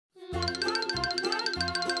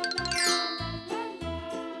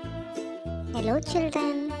Hello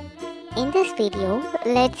children. In this video,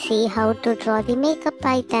 let's see how to draw the makeup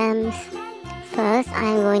items. First, I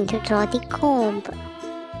am going to draw the comb.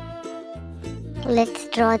 Let's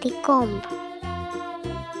draw the comb.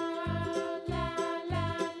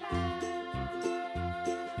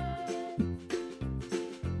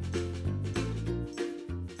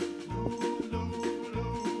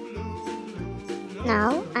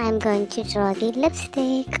 Now, I am going to draw the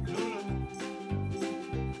lipstick.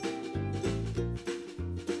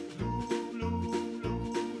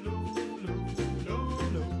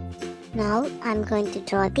 Now I'm going to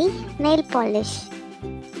draw the nail polish.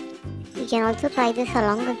 You can also try this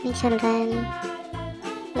along with me children.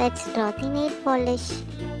 Let's draw the nail polish.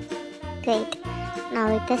 Great. Now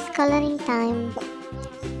it is coloring time.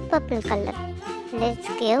 Purple color. Let's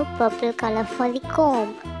give purple color for the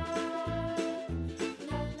comb.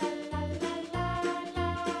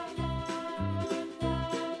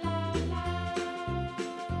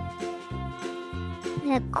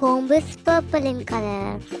 The comb is purple in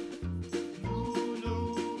color.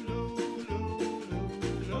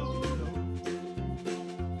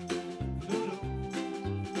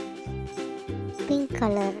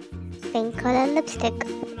 Pink color lipstick.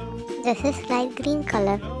 This is light green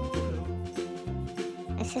color.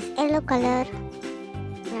 This is yellow color,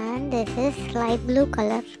 and this is light blue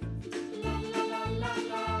color.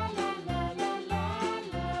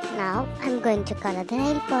 Now I'm going to color the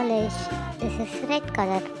nail polish. This is red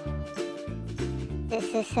color. This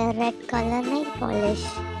is a red color nail polish.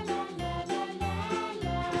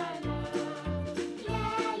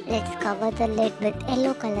 Let's cover the lid with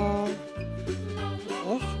yellow color.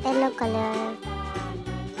 This yellow color.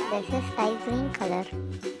 This is light green color.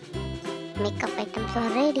 Makeup items are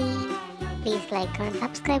ready. Please like and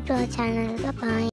subscribe to our channel. Bye bye.